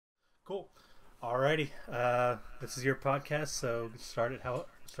Cool. Alrighty. This is your podcast, so start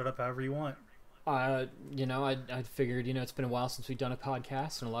up however you want. I figured, it's been a while since we've done a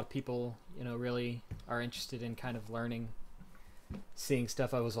podcast, and a lot of people, really are interested in kind of learning, seeing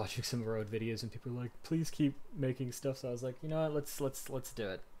stuff. I was watching some road videos, and people were like, "Please keep making stuff." So I was like, you know what, let's do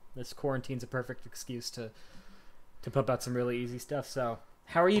it. This quarantine's a perfect excuse to pump out some really easy stuff. So,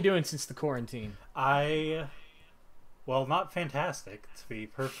 how are you doing since the quarantine? Well, not fantastic to be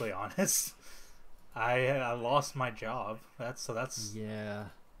perfectly honest. I lost my job. That's Yeah,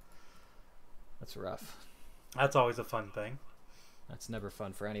 that's rough. that's always a fun thing. That's never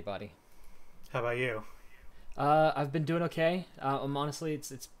fun for anybody. How about you? I've been doing okay. Honestly,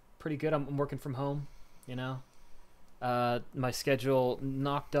 it's pretty good. I'm working from home. You know, my schedule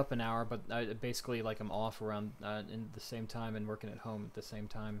knocked up an hour, but basically like I'm off around in the same time and working at home at the same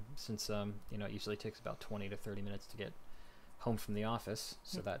time. Since it usually takes about 20 to 30 minutes to get home from the office,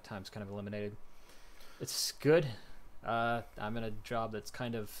 so that time's kind of eliminated. It's good. I'm in a job that's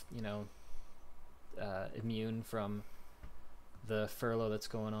kind of immune from the furlough that's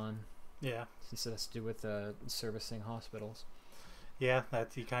going on, Yeah, since it has to do with servicing hospitals. yeah.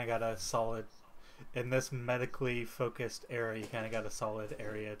 That you kind of got a solid in this medically focused area. You kind of got a solid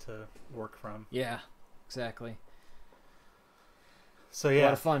area to work from. Yeah, exactly. So A lot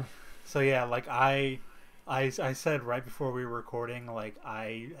yeah, of fun. like I said right before we were recording, like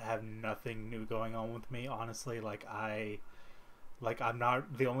I have nothing new going on with me. Honestly, I'm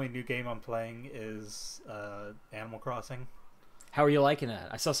not the only new game I'm playing is Animal Crossing. How are you liking that?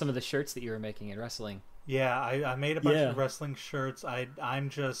 I saw some of the shirts that you were making in wrestling. Yeah, I made a bunch Yeah. of wrestling shirts. I'm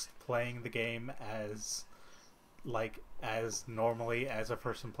just playing the game as normally as a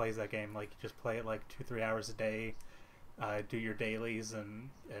person plays that game. Like you just play it like 2-3 hours a day, do your dailies and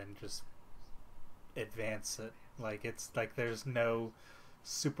just advance it. Like it's like there's no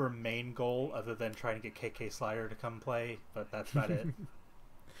super main goal other than trying to get KK Slider to come play, but that's about it.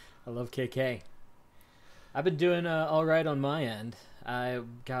 I love KK. I've been doing all right on my end.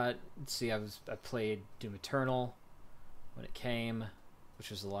 Let's see, I played Doom Eternal when it came,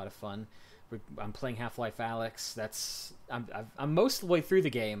 which was a lot of fun. I'm playing Half-Life Alyx. I'm most of the way through the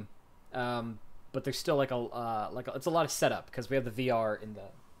game, but there's still it's a lot of setup because we have the VR in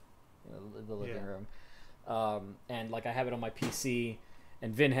the living Yeah. room, and like I have it on my PC,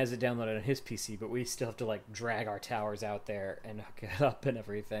 and Vin has it downloaded on his PC, but we still have to like drag our towers out there and hook it up and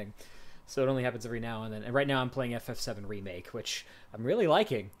everything. So it only happens every now and then. And right now I'm playing FF7 Remake, which I'm really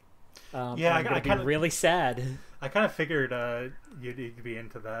liking. Yeah, I'm gonna be really sad. I kind of figured you'd be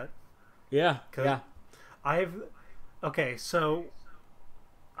into that. Yeah, 'Cause yeah. I've okay, so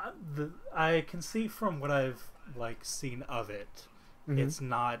I can see from what I've like seen of it, Mhm. it's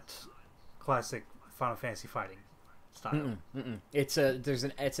not classic Final Fantasy fighting style. It's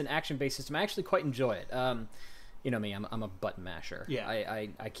an action based system. I actually quite enjoy it. You know me, I'm a button masher. Yeah.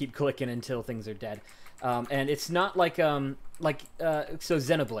 I keep clicking until things are dead. And it's not like so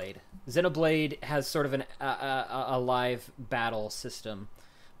Xenoblade. Xenoblade has sort of a live battle system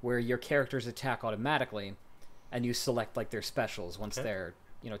where your characters attack automatically, and you select like their specials once Okay.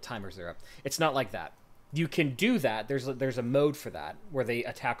 their timers are up. It's not like that. You can do that. There's a mode for that where they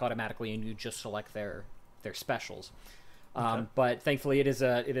attack automatically, and you just select their specials. Okay. But thankfully, it is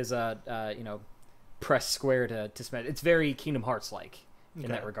a press square to smash. It's very Kingdom Hearts like in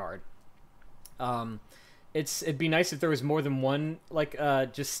Okay. that regard. It'd be nice if there was more than one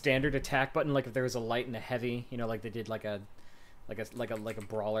just standard attack button. Like if there was a light and a heavy, like they did like a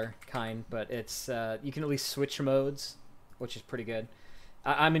brawler kind. But it's you can at least switch modes, which is pretty good.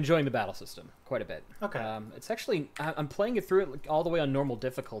 I'm enjoying the battle system quite a bit. Okay. It's actually I'm playing it through it all the way on normal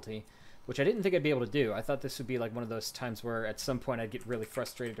difficulty, which I didn't think I'd be able to do. I thought this would be like one of those times where at some point I'd get really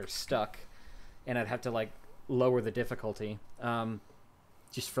frustrated or stuck, and I'd have to like lower the difficulty,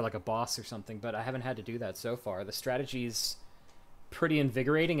 just for like a boss or something. But I haven't had to do that so far. The strategy's pretty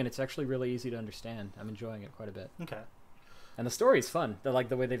invigorating, and it's actually really easy to understand. I'm enjoying it quite a bit, Okay. and the story's fun. I like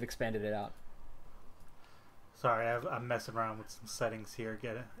the way they've expanded it out. Sorry, I'm messing around with some settings here.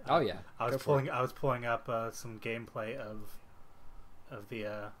 Get it? Oh yeah, I go was for it. pulling up some gameplay of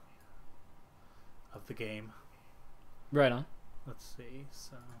the game. Right on. Let's see.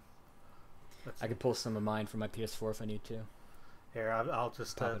 So let's I could pull some of mine from my PS4 if I need to. here. I'll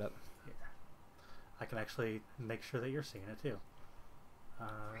just Pop it up. here. I can actually make sure that you're seeing it too.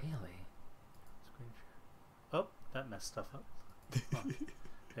 Really? Screen share. Oh, that messed stuff up. Oh,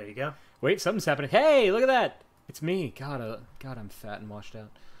 there you go. Wait, something's happening. Hey, look at that! It's me. God, I'm fat and washed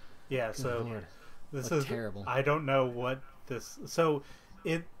out. Yeah. Good So Lord. this Look is terrible. I don't know what this. So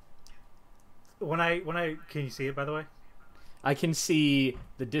it when I can you see it by the way? I can see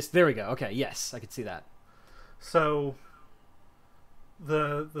the disc. There we go. Okay, yes, I can see that. So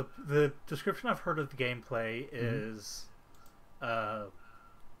the description I've heard of the gameplay is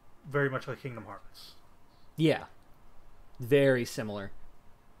very much like Kingdom Hearts. Yeah, very similar.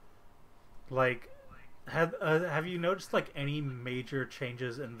 Like, have you noticed like any major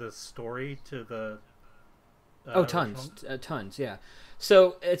changes in the story to the? Tons, tons, yeah.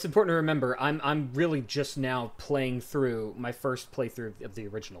 So it's important to remember, I'm really just now playing through my first playthrough of the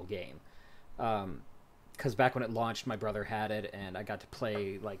original game, because back when it launched, my brother had it, and I got to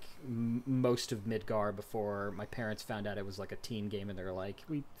play like most of Midgar before my parents found out it was like a teen game, and they were like,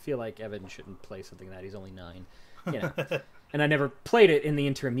 "We feel like Evan shouldn't play something like that. He's only 9," you know. And I never played it in the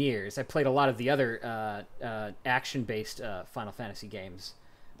interim years. I played a lot of the other action-based Final Fantasy games.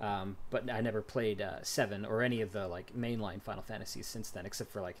 But I never played 7 or any of the like mainline Final Fantasies since then,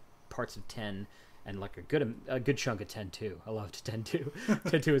 except for like parts of 10 and like a good chunk of 10 too. I loved 10 too.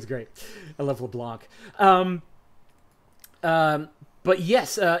 10 2 is great. I love LeBlanc. But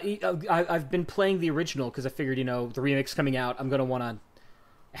yes, I've been playing the original because I figured, the remix coming out, I'm gonna want to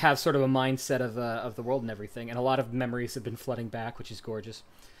have sort of a mindset of the world and everything, and a lot of memories have been flooding back, which is gorgeous.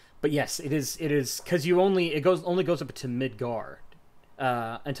 But yes, it is because it only goes up to Midgar.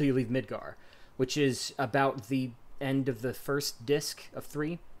 Until you leave Midgar, which is about the end of the first disc of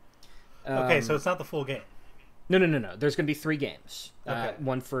 3. Okay, so it's not the full game. No. There's going to be 3 games, okay.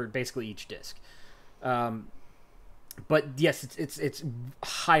 One for basically each disc. But yes, it's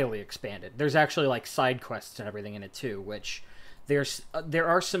highly expanded. There's actually like side quests and everything in it too, which there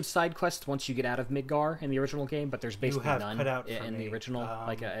are some side quests once you get out of Midgar in the original game, but there's basically none in the original.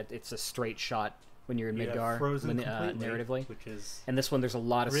 It's a straight shot. When you're in Midgar, narratively, which is and this one there's a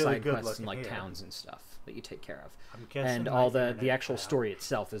lot of really side quests and like towns and stuff that you take care of, and all the actual story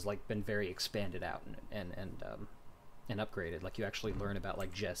itself has like been very expanded out and upgraded. Like you actually learn about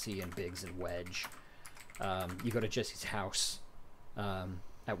like Jesse and Biggs and Wedge. You go to Jesse's house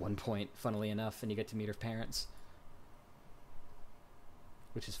at one point, funnily enough, and you get to meet her parents,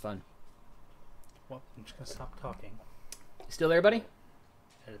 which is fun. Well, I'm just gonna stop talking. Still there, buddy?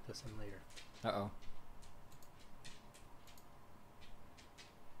 Edit this in later. Uh-oh.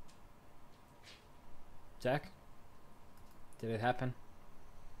 Zach? Did it happen?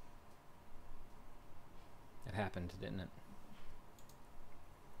 It happened, didn't it?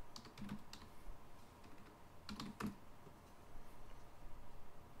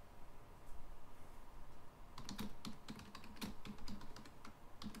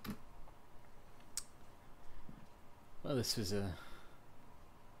 Well, this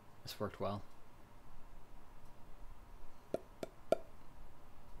worked well.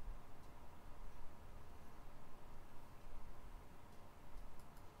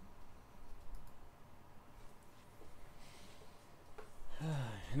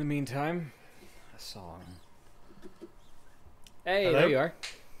 In the meantime, a song. Hey, Hello? there you are.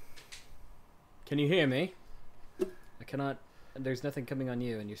 Can you hear me? I cannot. There's nothing coming on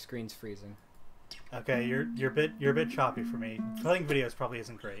you, and your screen's freezing. Okay, you're a bit choppy for me. Playing videos probably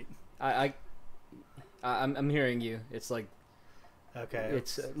isn't great. I'm hearing you. It's like okay.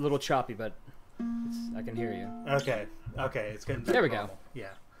 It's a little choppy, but I can hear you. Okay, it's getting back there we to normal. go. Yeah.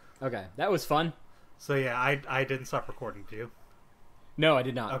 Okay, that was fun. So yeah, I didn't stop recording. Did you? No, I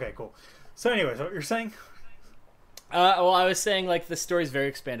did not. Okay, cool. So anyways, what you're saying? Well, I was saying like the story's very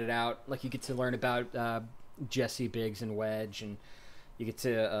expanded out. Like you get to learn about Jesse, Biggs, and Wedge, and you get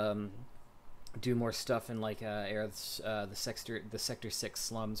to do more stuff in like Aerith's the Sector 6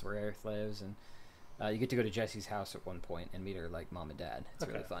 slums where Aerith lives, and you get to go to Jesse's house at one point and meet her like mom and dad. It's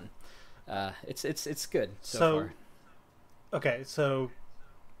really fun. It's good so far. Okay, so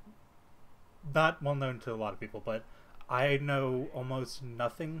not well known to a lot of people, but I know almost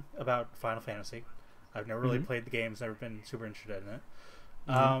nothing about Final Fantasy. I've never really played the games, never been super interested in it.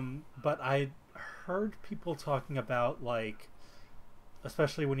 But I heard people talking about, like,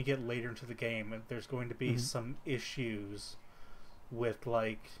 especially when you get later into the game, there's going to be some issues with,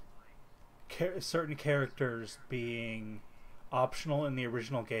 like, certain characters being optional in the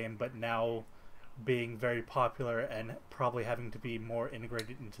original game, but now being very popular and probably having to be more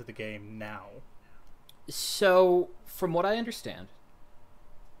integrated into the game now. So, from what I understand,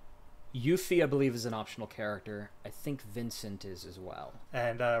 Yuffie, I believe, is an optional character. I think Vincent is as well.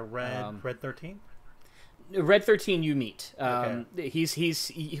 And Red 13? Red 13 you meet. Okay.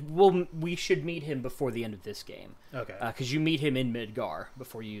 We should meet him before the end of this game. Okay. Because you meet him in Midgar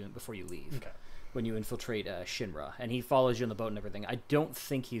before you leave. Okay. When you infiltrate Shinra, and he follows you on the boat and everything. I don't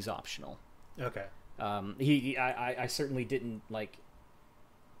think he's optional. Okay. I certainly didn't like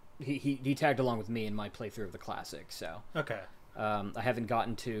he tagged along with me in my playthrough of the classic. So Okay. I haven't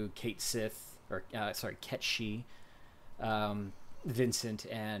gotten to Kate Sith Ket Shi, Vincent,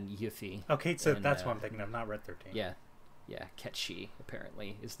 and Yuffie. Oh, Kate Sith, and, that's what I'm thinking of, not Red 13. Yeah, Ket Shi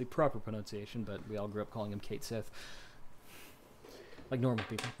apparently is the proper pronunciation, but we all grew up calling him Kate Sith, like normal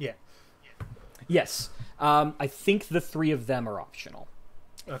people. Yeah. Yes, I think the 3 of them are optional.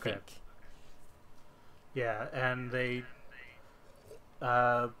 Okay. Yeah, and they,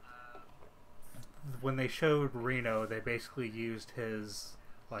 when they showed Reno, they basically used his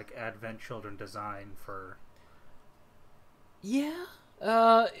like Advent Children design for. Yeah,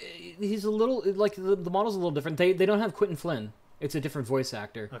 he's a little like the model's a little different. They don't have Quentin Flynn. It's a different voice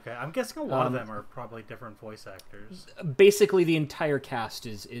actor. Okay, I'm guessing a lot of them are probably different voice actors. Basically, the entire cast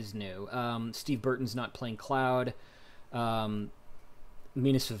is new. Steve Burton's not playing Cloud.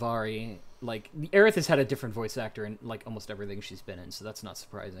 Mina Suvari, like Aerith has had a different voice actor in like almost everything she's been in, so that's not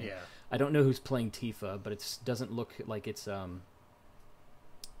surprising. Yeah. I don't know who's playing Tifa, but it doesn't look like it's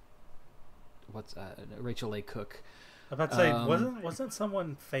Rachel A. Cook. I was about to say, wasn't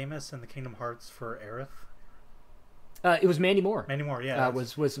someone famous in the Kingdom Hearts for Aerith? It was Mandy Moore. Mandy Moore, yeah.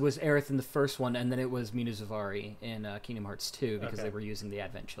 Was Aerith in the first one, and then it was Mina Suvari in Kingdom Hearts 2 because Okay. they were using the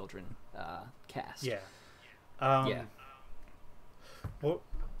Advent Children cast. Yeah. Yeah. Well,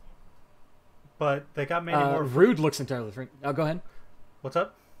 but they got Mandy Moore. Rude looks entirely different. Oh, go ahead. What's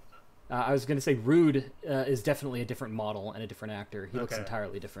up? I was going to say Rude is definitely a different model and a different actor. He looks Okay.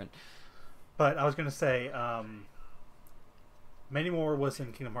 entirely different. But I was going to say, Mandy Moore was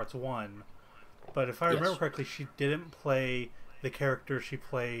in Kingdom Hearts 1, but if I remember correctly, she didn't play the character she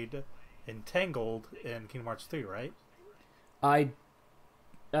played in Tangled in Kingdom Hearts 3, right?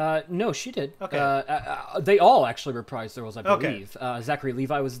 No, she did. Okay. They all actually reprised their roles, I Okay. believe. Zachary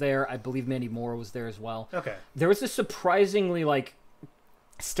Levi was there. I believe Mandy Moore was there as well. Okay. There was a surprisingly, like,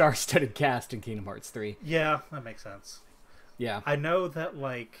 star-studded cast in Kingdom Hearts 3. Yeah, that makes sense. Yeah. I know that,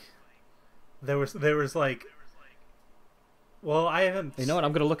 like, there was like, well, I haven't. You know what?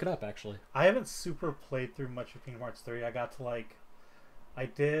 I'm going to look it up, actually. I haven't super played through much of Kingdom Hearts 3. I got to, like, I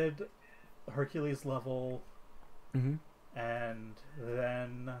did Hercules level, Mm-hmm. and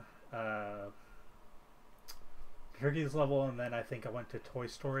then Hercules level, and then I think I went to Toy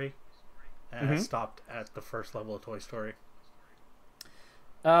Story, and I stopped at the first level of Toy Story.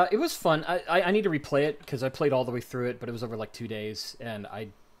 It was fun. I need to replay it because I played all the way through it, but it was over like 2 days, and I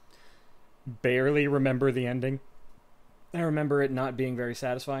barely remember the ending. I remember it not being very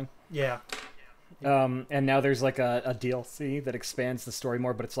satisfying. Yeah. And now there's like a DLC that expands the story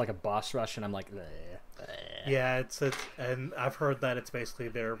more, but it's like a boss rush, and I'm like, bleh. Yeah, it's and I've heard that it's basically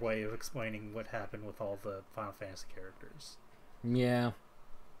their way of explaining what happened with all the Final Fantasy characters. Yeah,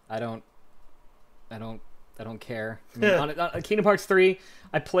 I don't care. I mean, on Kingdom Hearts 3,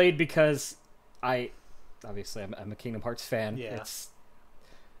 I played because I'm a Kingdom Hearts fan. Yeah.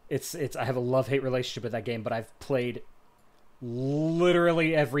 It's I have a love-hate relationship with that game, but I've played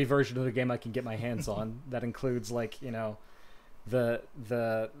literally every version of the game I can get my hands on. That includes, like, you know, the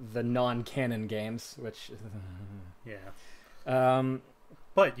non-canon games, which Yeah.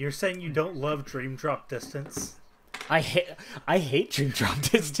 But you're saying you don't love Dream Drop Distance? I hate Dream Drop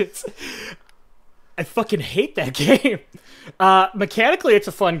Distance. I fucking hate that game. Mechanically, it's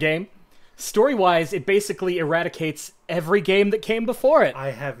a fun game. Story-wise, it basically eradicates every game that came before it.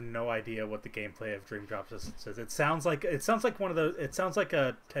 I have no idea what the gameplay of Dream Drop Distance is. It sounds like one of those. It sounds like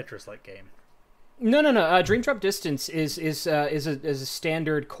a Tetris-like game. No. Dream Drop Distance is a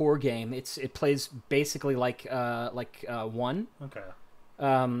standard core game. It plays basically like one. Okay.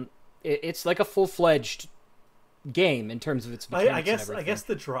 It's like a full-fledged game in terms of its mechanics. I guess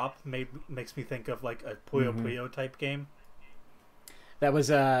the drop makes me think of like a Puyo Puyo type game. That was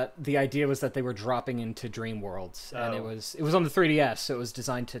the idea was that they were dropping into dream worlds, and it was on the 3DS, so it was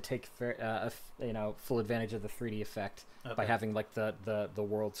designed to take full advantage of the 3D effect by having like the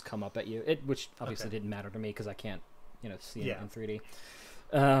worlds come up at you. Which obviously didn't matter to me because I can't see it in 3D.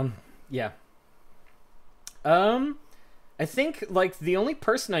 I think like the only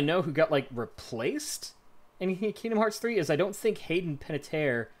person I know who got like replaced in Kingdom Hearts 3 is I don't think Hayden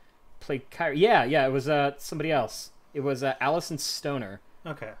Panettiere played Kairi. Yeah, it was somebody else. It was Allison Stoner.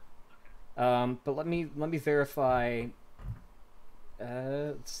 Okay. But let me verify.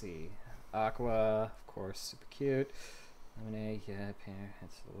 Let's see. Aqua, of course, super cute. Lemonade, yeah,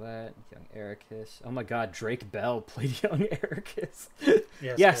 Celeste, young Ericus. Oh my God, Drake Bell played young Ericus.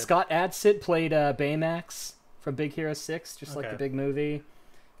 Yes, yeah, good. Scott Adsit played Baymax from Big Hero 6, just like the big movie.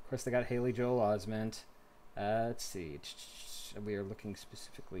 Of course, they got Haley Joel Osment. Let's see. We are looking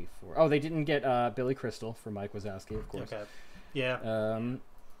specifically for... Oh, they didn't get Billy Crystal for Mike Wazowski, of course. Okay. Yeah.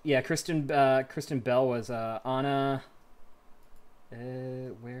 Yeah, Kristen Bell was Anna.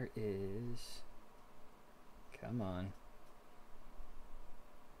 Where is? Come on.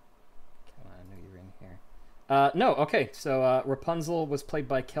 I knew you were in here. No, okay. So Rapunzel was played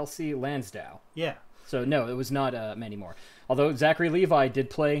by Kelsey Lansdowne. Yeah. So no, it was not Mandy Moore. Although Zachary Levi did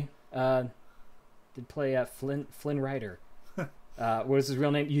play Flynn Rider. What was his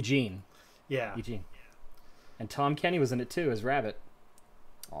real name? Eugene. Yeah. Eugene. And Tom Kenny was in it too as Rabbit.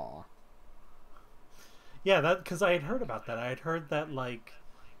 Aw. Yeah, that because I had heard about that. I had heard that like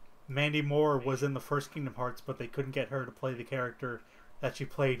Mandy Moore was in the first Kingdom Hearts, but they couldn't get her to play the character that she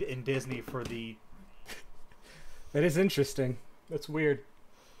played in Disney for the. That is interesting. That's weird.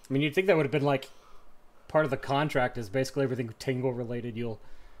 I mean, you'd think that would have been like part of the contract is basically everything Tingle related you'll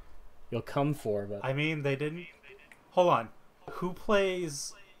come for, but I mean, they didn't. Hold on, who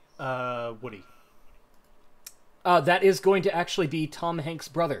plays Woody? That is going to actually be Tom Hanks'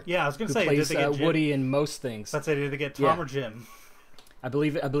 brother. Yeah, I was gonna who say, plays did they get Jim? Woody in most things. Let's say, did they get Tom or Jim? I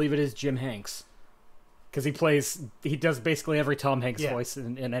believe it is Jim Hanks, because he does basically every Tom Hanks voice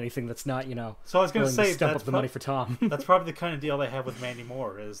in anything that's not So I was gonna say step up the money for Tom. That's probably the kind of deal they have with Mandy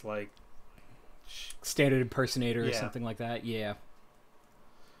Moore is like standard impersonator or something like that. Yeah.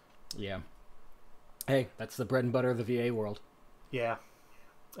 Hey, that's the bread and butter of the VA world. Yeah,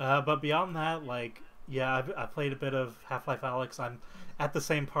 but beyond that, like. Yeah, I played a bit of Half-Life Alyx. I'm at the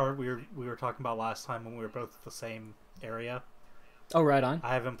same part we were talking about last time when we were both at the same area. Oh, right on.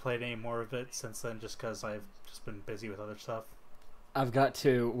 I haven't played any more of it since then just because I've just been busy with other stuff. I've got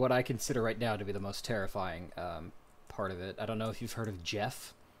to what I consider right now to be the most terrifying part of it. I don't know if you've heard of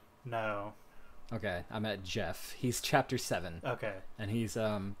Jeff. No. Okay, I met Jeff. He's chapter 7. Okay. And he's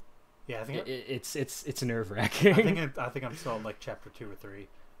yeah, I think it's nerve-wracking. I think I'm still like chapter 2 or 3.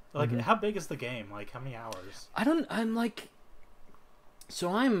 Like, how big is the game? Like, how many hours? I'm like... So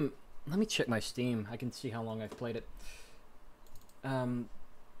let me check my Steam. I can see how long I've played it. You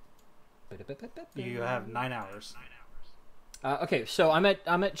have 9 hours. Okay, so I'm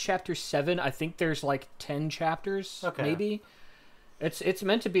at chapter 7. I think there's like 10 chapters, maybe. It's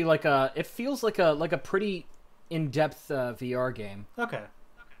meant to be like it feels like a pretty in-depth VR game. Okay.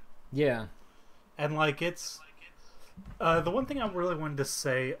 Yeah. And like it's the one thing I really wanted to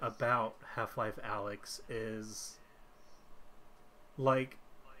say about Half-Life Alyx is, like,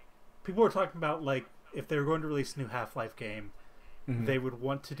 people were talking about, like, if they were going to release a new Half-Life game, they would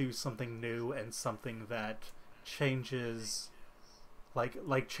want to do something new and something that changes,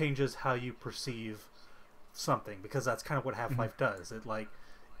 like changes how you perceive something, because that's kind of what Half-Life does.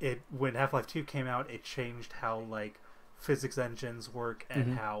 When Half-Life 2 came out, it changed how, like, physics engines work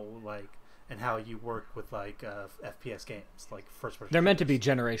and how you work with like FPS games, like first person. They're meant to be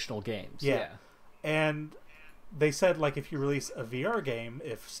generational games. Yeah. And they said, like, if you release a VR game,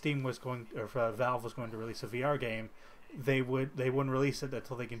 if Steam was going, or if Valve was going to release a VR game, they wouldn't release it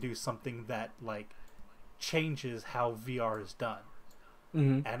until they can do something that like changes how VR is done.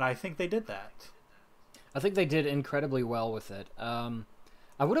 And I think they did that. I think they did incredibly well with it.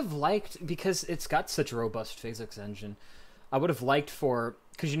 I would have liked, because it's got such a robust physics engine, I would have liked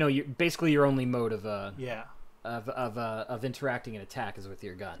because basically your only mode of interacting and attack is with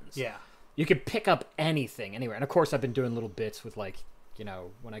your guns. Yeah. You could pick up anything anywhere, and of course I've been doing little bits with, like,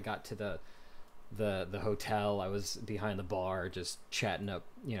 when I got to the hotel, I was behind the bar just chatting up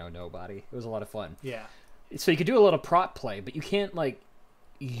nobody. It was a lot of fun. Yeah. So you could do a little prop play, but you can't like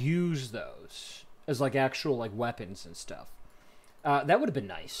use those as like actual like weapons and stuff. That would have been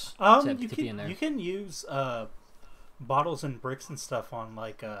nice to be in there. You can use bottles and bricks and stuff on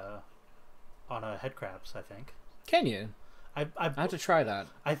like on a headcrabs, I think. Can you? I have to try that.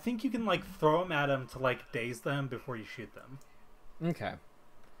 I think you can like throw them at them to like daze them before you shoot them. Okay.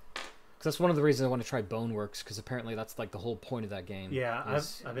 Because that's one of the reasons I want to try Boneworks, because apparently that's like the whole point of that game. Yeah,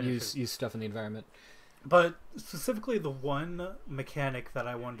 I've been use stuff in the environment. But specifically, the one mechanic that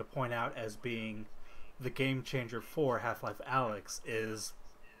I wanted to point out as being the game changer for Half-Life Alyx is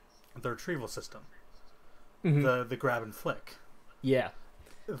the retrieval system. The grab and flick. Yeah.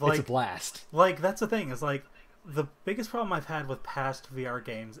 Like, it's a blast. Like, that's the thing, is like the biggest problem I've had with past VR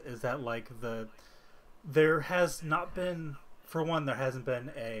games is that like there has not been, for one, there hasn't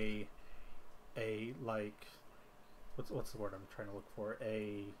been a like what's the word I'm trying to look for,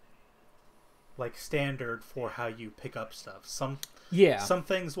 a like standard for how you pick up stuff. Some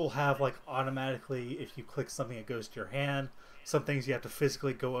things will have like automatically, if you click something it goes to your hand. Some things you have to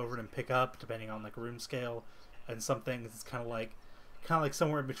physically go over and pick up depending on like room scale, and some things it's kind of like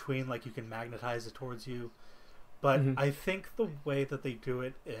somewhere in between, like you can magnetize it towards you. But I think the way that they do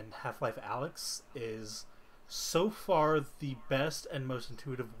it in Half-Life Alyx is so far the best and most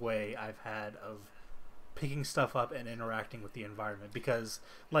intuitive way I've had of picking stuff up and interacting with the environment, because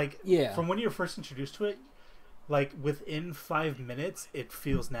like Yeah. from when you're first introduced to it, like within 5 minutes it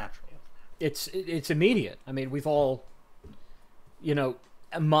feels natural. It's immediate. I mean, we've all, you know,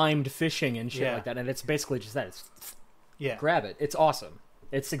 mimed fishing and shit Yeah. like that, and it's basically just that. It's Yeah. grab it. It's awesome.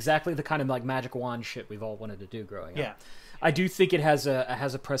 It's exactly the kind of like magic wand shit we've all wanted to do growing Yeah. up. I do think it has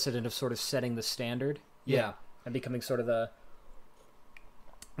a precedent of sort of setting the standard. Yeah. And becoming sort of the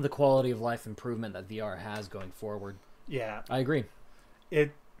quality of life improvement that VR has going forward. Yeah. I agree.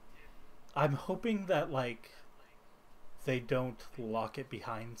 I'm hoping that like they don't lock it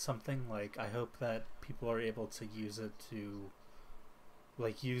behind something. Like I hope that people are able to use it to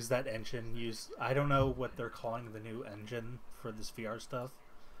like use that engine. I don't know what they're calling the new engine for this VR stuff.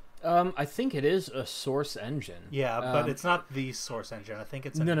 I think it is a Source engine. Yeah, but it's not the Source engine. I think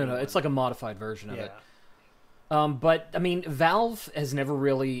it's a no. new It's one. like a modified version of Yeah. it. But I mean, Valve has never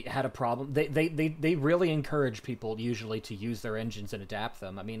really had a problem. They really encourage people usually to use their engines and adapt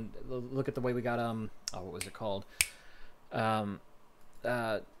them. I mean, look at the way we got what was it called?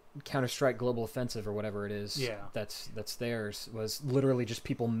 Counter-Strike Global Offensive or whatever it is. Yeah. That's theirs. Was literally just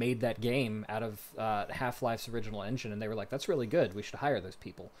people made that game out of Half-Life's original engine, and they were like, "That's really good. We should hire those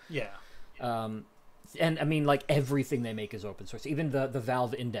people." Yeah. And I mean, like everything they make is open source. Even the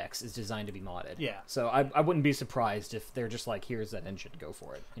Valve Index is designed to be modded. Yeah. So I wouldn't be surprised if they're just like, here's that engine, go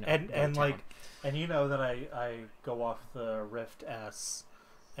for it. You know, go to And town. like, and you know that I go off the Rift S,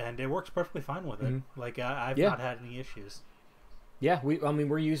 and it works perfectly fine with it. Like I've Yeah. not had any issues. Yeah,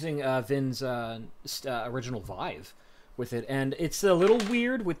 we're using Vin's original Vive with it, and it's a little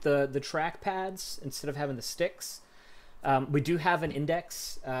weird with the track pads instead of having the sticks. We do have an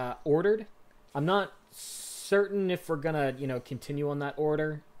Index ordered. I'm not certain if we're gonna continue on that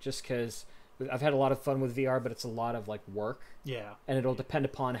order, just because I've had a lot of fun with VR, but it's a lot of like work, Yeah. and it'll depend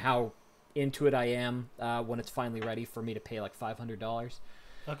upon how into it I am when it's finally ready for me to pay like $500.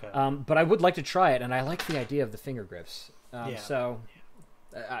 Okay. But I would like to try it, and I like the idea of the finger grips. Yeah. So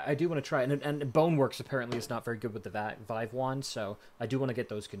I do want to try it. And Boneworks apparently is not very good with the Vive wand, so I do want to get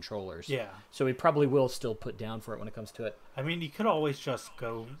those controllers. Yeah. So we probably will still put down for it when it comes to it. I mean, you could always just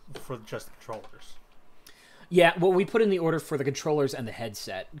go for just the controllers. Yeah, well, we put in the order for the controllers and the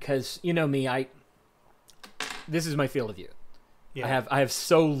headset, because you know me, this is my field of view. Yeah. I have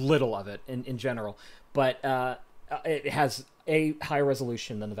so little of it in general, but it has a higher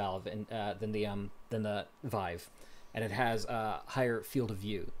resolution than the Valve and than the Vive, and it has a higher field of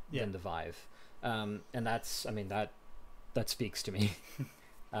view than the Vive, and that's that speaks to me,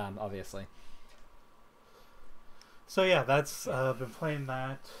 obviously. So yeah, that's been playing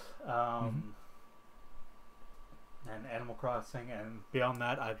that, and Animal Crossing, and beyond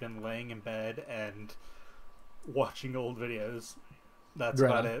that, I've been laying in bed and watching old videos. That's Right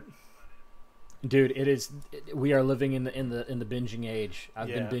about on. it. Dude, we are living in the binging age. I've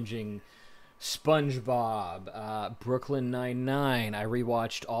been Yeah. binging SpongeBob, Brooklyn Nine-Nine. I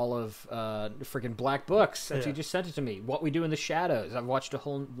rewatched all of freaking Black Books that you Yeah. just sent it to me. What We Do in the Shadows. I've watched a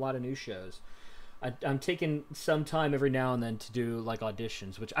whole lot of new shows. I'm taking some time every now and then to do like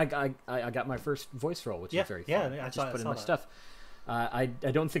auditions, which I got my first voice role, which Yeah, is very yeah, fun. I just saw- I put in saw my that. stuff. I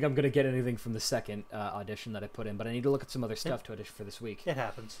don't think I'm gonna get anything from the second audition that I put in, but I need to look at some other stuff to audition for this week. It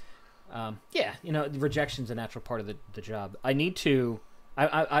happens. Yeah, rejection's a natural part of the job. I need to.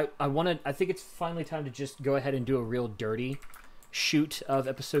 I want to. I think it's finally time to just go ahead and do a real dirty shoot of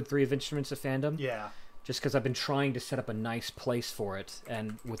episode 3 of Instruments of Fandom. Yeah. Just because I've been trying to set up a nice place for it,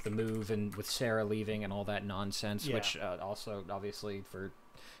 and with the move and with Sarah leaving and all that nonsense, Yeah. which also obviously for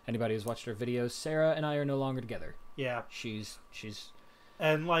anybody who's watched our videos, Sarah and I are no longer together. Yeah. She's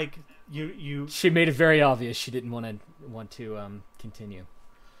And like you she made it very obvious she didn't want to continue.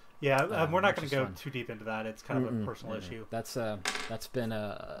 yeah, we're not which going is to go fun. too deep into that. It's kind of a personal issue. That's been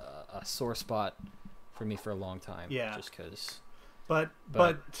a sore spot for me for a long time. Yeah. Just because. But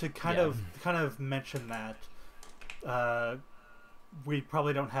to kind yeah. of mention that, we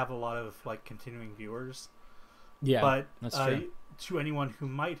probably don't have a lot of like continuing viewers. Yeah. But that's true. to anyone who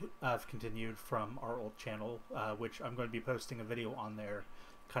might have continued from our old channel, which I'm going to be posting a video on there,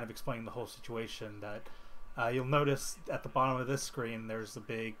 kind of explaining the whole situation. That you'll notice at the bottom of this screen, there's a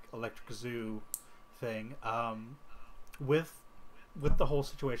big Electric Zoo thing. With the whole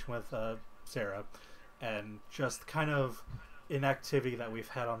situation with Sarah, and just kind of inactivity that we've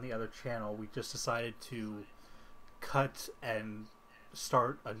had on the other channel, we just decided to cut and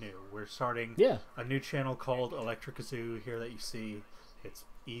start anew. We're starting a new channel called Electric Zoo here that you see. It's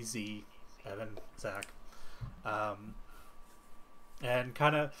Easy, Evan, Zach. And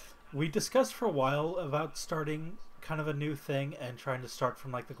kind of, we discussed for a while about starting kind of a new thing and trying to start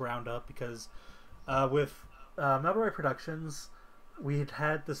from like the ground up because with Melbourne Productions, we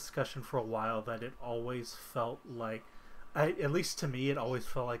had this discussion for a while that it always felt like, at least to me, it always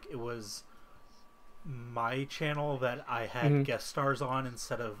felt like it was my channel that I had guest stars on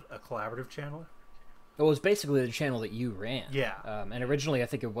instead of a collaborative channel. It was basically the channel that you ran. Yeah. And originally, I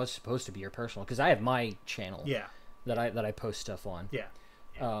think it was supposed to be your personal, because I have my channel. Yeah. That I post stuff on. Yeah.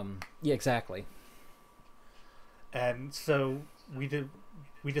 Yeah, exactly. And so we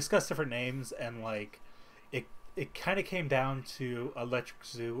discussed different names, and like it kind of came down to Electric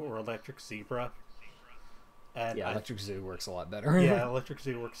Zoo or Electric Zebra. And yeah, Electric Zoo works a lot better. Yeah, Electric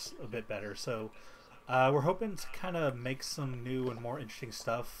Zoo works a bit better. So we're hoping to kind of make some new and more interesting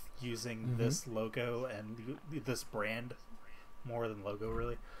stuff using this logo and this brand more than logo,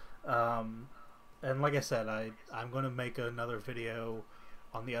 really. And like I said, I'm going to make another video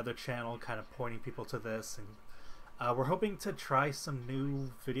on the other channel kind of pointing people to this. And we're hoping to try some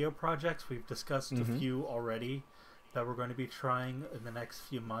new video projects. We've discussed a few already that we're going to be trying in the next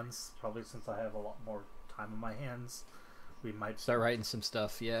few months, probably since I have a lot more time on my hands. We might start writing some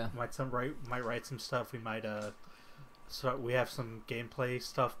stuff. Yeah, might write some stuff. We might so we have some gameplay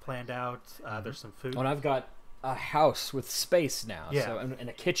stuff planned out. There's some food. And I've got a house with space now. Yeah. So and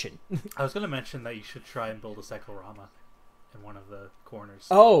a kitchen. I was going to mention that you should try and build a cyclorama in one of the corners.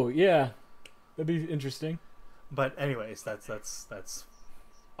 Oh yeah, that'd be interesting. But anyways, that's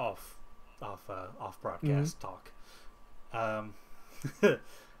off broadcast talk. But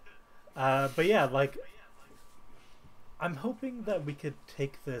yeah, like I'm hoping that we could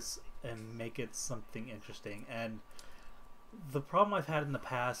take this and make it something interesting. And the problem I've had in the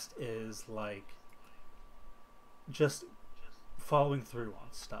past is like just following through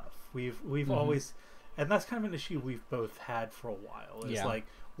on stuff. We've always, and that's kind of an issue we've both had for a while. It's like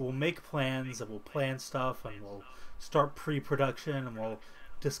we'll make plans and we'll plan stuff and we'll start pre-production and we'll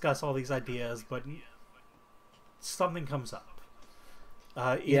discuss all these ideas, but something comes up.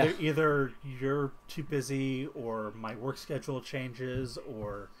 Either you're too busy or my work schedule changes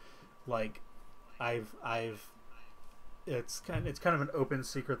or like it's kind of an open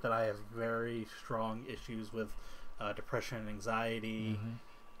secret that I have very strong issues with depression and anxiety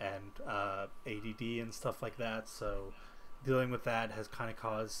and ADD and stuff like that. So dealing with that has kind of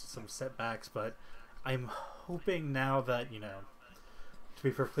caused some setbacks, but I'm hoping now that, you know, to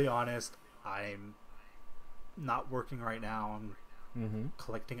be perfectly honest, I'm not working right now. I'm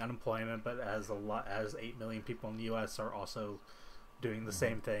collecting unemployment, but as 8 million people in the U.S. are also doing the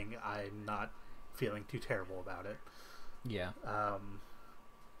same thing, I'm not feeling too terrible about it. Yeah.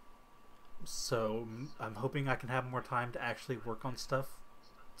 So I'm hoping I can have more time to actually work on stuff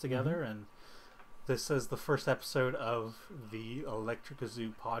together, and this is the first episode of the Electric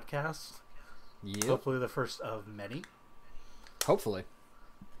Zoo podcast. Yep. Hopefully the first of many. Hopefully.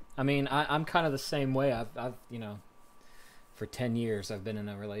 I mean, I'm kind of the same way. I've you know, for 10 years I've been in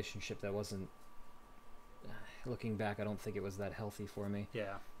a relationship that wasn't, looking back, I don't think it was that healthy for me.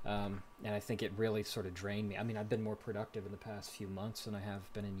 Yeah. And I think it really sort of drained me. I mean, I've been more productive in the past few months than I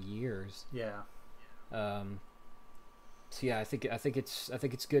have been in years. Yeah. So yeah, I think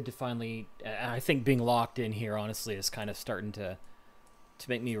it's good to finally. I think being locked in here, honestly, is kind of starting to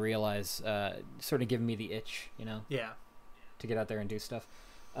make me realize, sort of giving me the itch, you know. Yeah. To get out there and do stuff.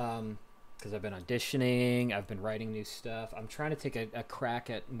 Because I've been auditioning, I've been writing new stuff. I'm trying to take a crack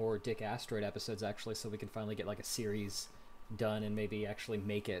at more Dick Asteroid episodes, actually, so we can finally get like a series done and maybe actually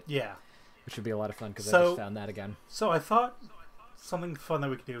make it. Yeah. Which would be a lot of fun, because So- I just found that again. So I thought something fun that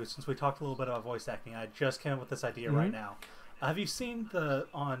we could do, since we talked a little bit about voice acting, I just came up with this idea right now. Have you seen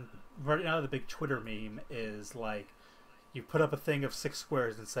right now the big Twitter meme is like, you put up a thing of 6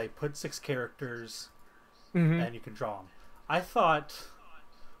 squares and say, put 6 characters and you can draw them. I thought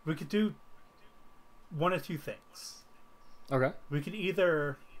we could do one of two things. Okay. We could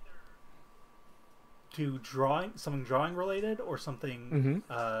either do something drawing related or something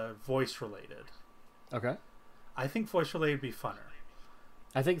voice related. Okay. I think voice related would be funner.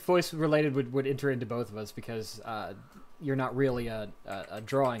 I think voice related would enter into both of us, because you're not really a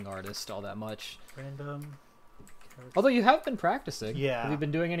drawing artist all that much. Random. Although you have been practicing. Yeah. Have you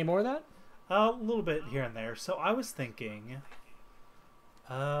been doing any more of that? A little bit here and there. So I was thinking.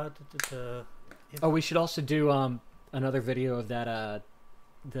 Oh, we should also do another video of that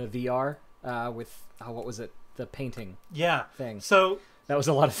the VR with what was it, the painting thing. So that was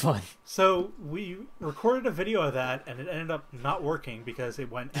a lot of fun. So we recorded a video of that, and it ended up not working because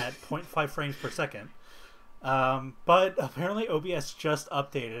it went at 0.5 frames per second. But apparently OBS just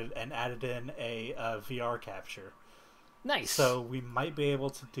updated and added in a VR capture. Nice. So we might be able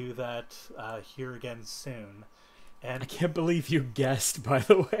to do that here again soon. And I can't believe you guessed, by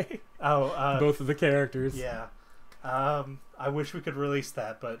the way. Both of the characters. Yeah. I wish we could release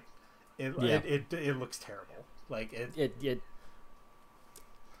that, but it looks terrible. Like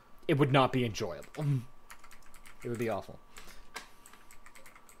it would not be enjoyable. It would be awful.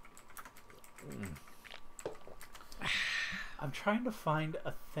 I'm trying to find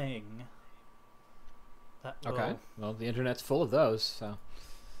a thing that will... Okay. Well, the internet's full of those, so.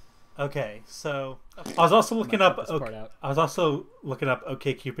 Okay, so I was also looking up. Cut this part out. I was also looking up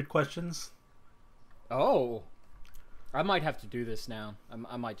OkCupid questions. Oh, I might have to do this now.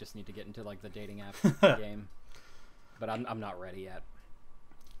 I might just need to get into like the dating app game, but I'm not ready yet.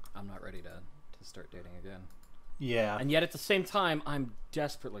 I'm not ready to start dating again. Yeah, And yet at the same time, I'm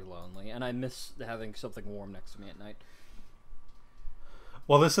desperately lonely, and I miss having something warm next to me at night.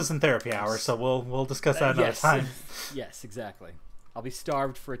 well, this isn't therapy hour, so we'll discuss that another time. Yes, exactly. I'll be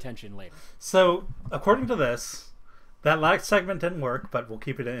starved for attention later. So, according to this, that last segment didn't work, but we'll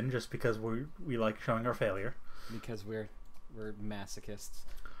keep it in just because we like showing our failure. Because we're masochists.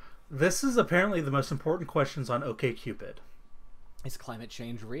 This is apparently the most important questions on OkCupid. Is climate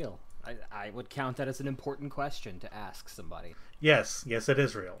change real? I would count that as an important question to ask somebody. Yes, it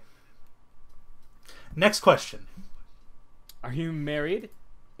is real. Next question. Are you married,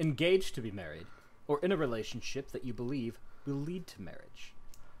 engaged to be married, or in a relationship that you believe will lead to marriage?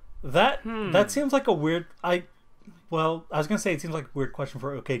 That seems like a weird... I was going to say it seems like a weird question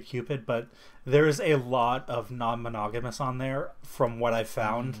for OkCupid, but there is a lot of non-monogamous on there from what I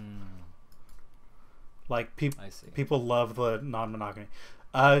found. Like, people love the non-monogamy.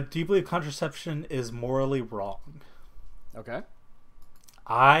 Do you believe contraception is morally wrong? Okay.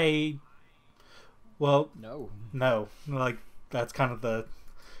 No. Like, that's kind of the...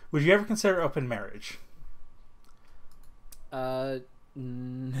 Would you ever consider open marriage? No.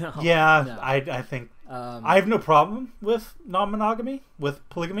 Yeah, No. I think... I have no problem with non-monogamy, with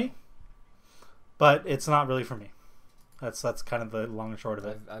polygamy, but it's not really for me. That's kind of the long and short of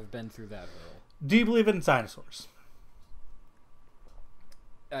it. I've been through that role. Do you believe in dinosaurs?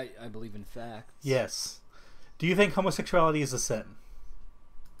 I believe in facts. Yes. Do you think homosexuality is a sin?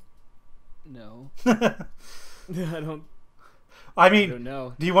 No. I don't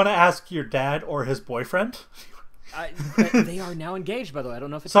know. Do you want to ask your dad or his boyfriend? They are now engaged, by the way. I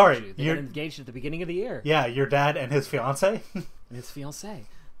don't know if it's Sorry, they got engaged at the beginning of the year. Yeah, your dad and his fiance. And his fiance.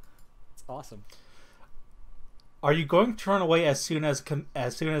 It's awesome. Are you going to run away as soon as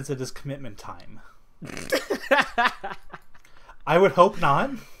it is commitment time? I would hope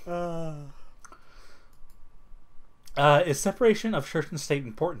not. Is separation of church and state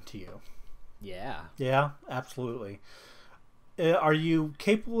important to you? Yeah. Yeah, absolutely. Are you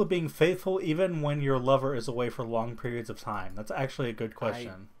capable of being faithful even when your lover is away for long periods of time? That's actually a good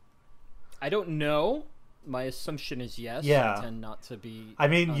question. I don't know. My assumption is yes. Yeah. I tend not to be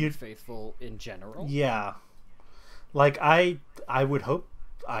unfaithful in general. Yeah. Like, I would hope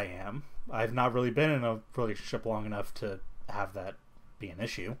I am. I've not really been in a relationship long enough to have that be an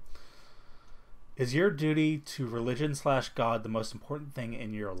issue. Is your duty to religion/God the most important thing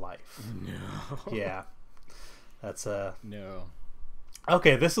in your life? No. Yeah. That's No.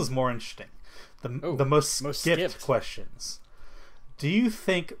 Okay, this is more interesting. The most skipped questions. Do you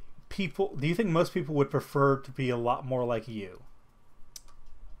think most people would prefer to be a lot more like you?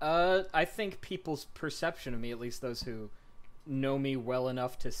 I think people's perception of me, at least those who know me well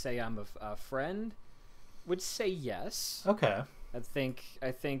enough to say I'm a friend, would say yes. Okay. I think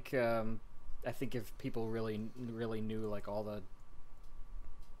if people really knew like all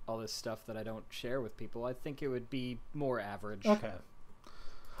this stuff that I don't share with people, I think it would be more average. Okay.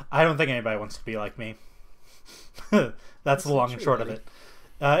 I don't think anybody wants to be like me. That's the long and short of it.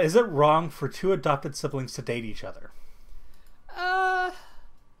 Is it wrong for two adopted siblings to date each other?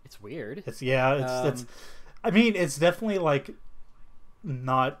 It's weird. It's I mean, it's definitely like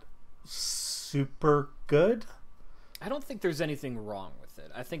not super good. I don't think there's anything wrong with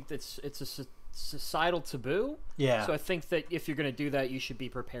it. I think it's a societal taboo. Yeah. So I think that if you're going to do that, you should be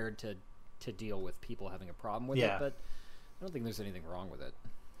prepared to deal with people having a problem with it. But I don't think there's anything wrong with it.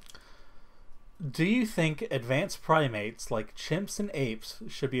 Do you think advanced primates like chimps and apes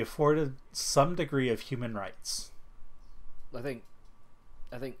should be afforded some degree of human rights? I think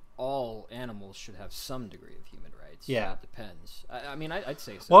all animals should have some degree of human rights. Yeah. It depends. I mean, I'd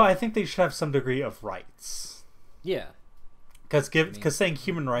say so. Well, I think they should have some degree of rights. Yeah. Because saying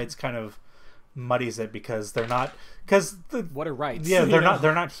human rights kind of muddies it because they're not. What are rights? Yeah, they're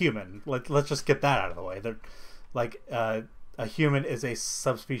not human. Let's just get that out of the way. They're like a human is a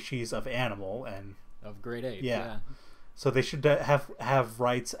subspecies of animal and of great ape. Yeah. So they should have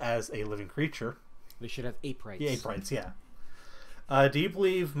rights as a living creature. They should have ape rights. Yeah, ape rights, yeah. Do you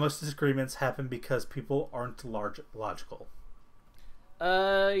believe most disagreements happen because people aren't logical?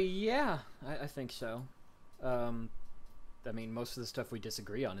 Yeah, I think so. I mean, most of the stuff we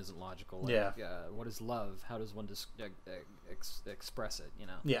disagree on isn't logical. Like, Yeah. What is love? How does one express it? You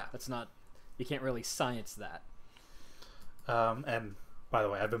know. Yeah. That's not. You can't really science that. And by the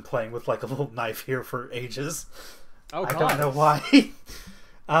way, I've been playing with like a little knife here for ages. Oh I God. don't know why.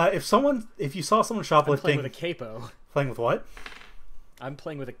 If you saw someone I'm shoplifting, playing with a capo. playing with what? I'm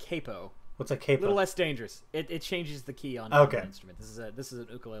playing with a capo. What's a A capo? little less dangerous. It changes the key on Okay. an instrument. This is an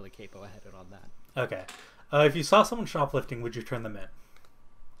ukulele capo. I had it on that. Okay. If you saw someone shoplifting, would you turn them in?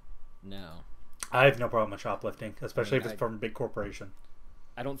 No, I have no problem with shoplifting, especially if I- it's from a big corporation.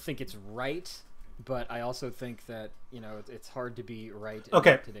 I don't think it's right, but I also think that it's hard to be right in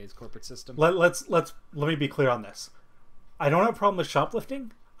Okay. today's corporate system. Let me be clear on this. I don't have a problem with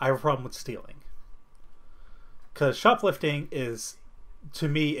shoplifting. I have a problem with stealing. Because shoplifting to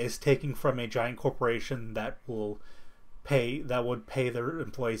me, is taking from a giant corporation that would pay their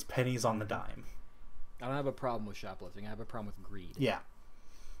employees pennies on the dime. I don't have a problem with shoplifting. I have a problem with greed. Yeah.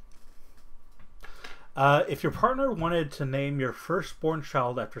 If your partner wanted to name your firstborn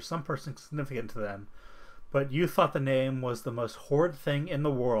child after some person significant to them, but you thought the name was the most horrid thing in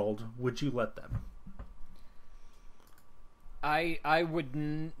the world, would you let them? I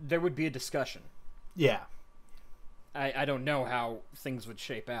would. There would be a discussion. Yeah. I don't know how things would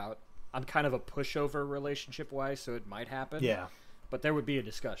shape out. I'm kind of a pushover relationship wise, so it might happen. Yeah. But there would be a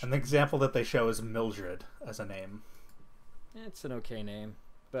discussion. An example that they show is Mildred as a name. It's an okay name,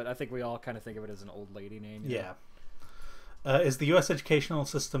 but I think we all kind of think of it as an old lady name. you know? Yeah. Is the U.S. educational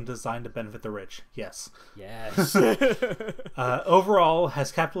system designed to benefit the rich? Yes. Yes. Overall,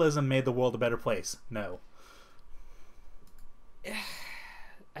 has capitalism made the world a better place? No.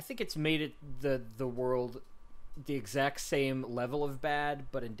 I think it's made it the world the exact same level of bad,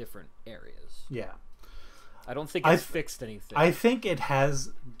 but in different areas. Yeah. I don't think it's fixed anything. I think it has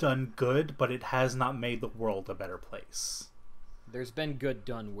done good, but it has not made the world a better place. There's been good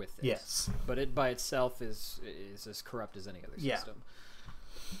done with it. Yes. But it by itself is as corrupt as any other Yeah. system.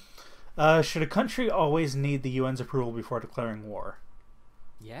 Should a country always need the UN's approval before declaring war?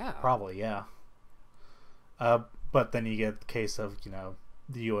 Yeah. Probably, yeah. But then you get the case of,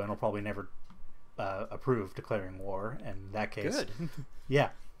 the UN will probably never approve declaring war. And in that case, Good. yeah.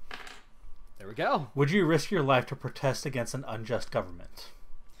 There we go. Would you risk your life to protest against an unjust government?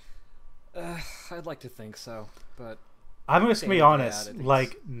 I'd like to think so, but I'm just gonna be Yeah, honest. I think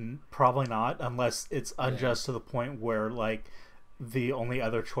Like, probably not, unless it's unjust to the point where, like, the only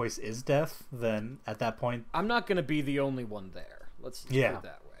other choice is death. Then at that point, I'm not going to be the only one there. Let's put Yeah. it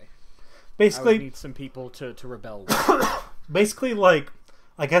that way. I would basically, need some people to rebel with. basically, like,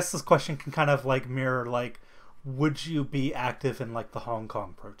 I guess this question can kind of like mirror, like, would you be active in like the Hong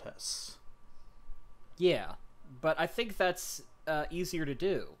Kong protests? Yeah, but I think that's easier to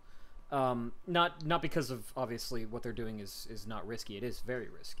do. Not because of obviously what they're doing is not risky. It is very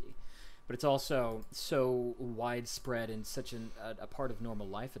risky, but it's also so widespread and such a part of normal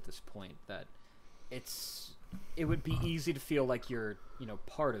life at this point that it would be easy to feel like you're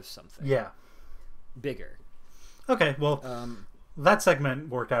part of something Yeah. bigger. Okay. Well, that segment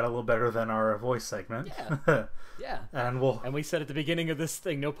worked out a little better than our voice segment. Yeah. Yeah, And we said at the beginning of this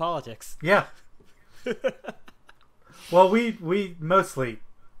thing, no politics. yeah. Well, we mostly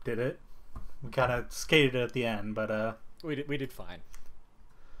did it. We kind of skated it at the end, but We did fine.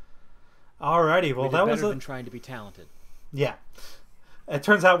 alrighty. Well, We did that better was than trying to be talented. yeah. It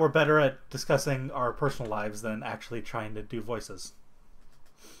turns out we're better at discussing our personal lives than actually trying to do voices.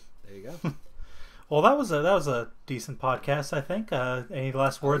 There you go. Well, that was a decent podcast, I think. Any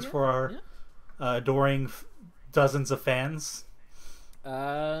last words for our adoring dozens of fans?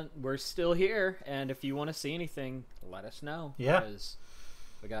 We're still here, and if you want to see anything, let us know. Yeah. Because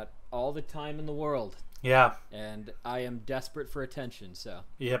we got all the time in the world, Yeah. and I am desperate for attention, so.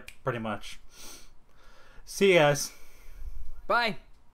 Yep. Pretty much. See you guys. Bye!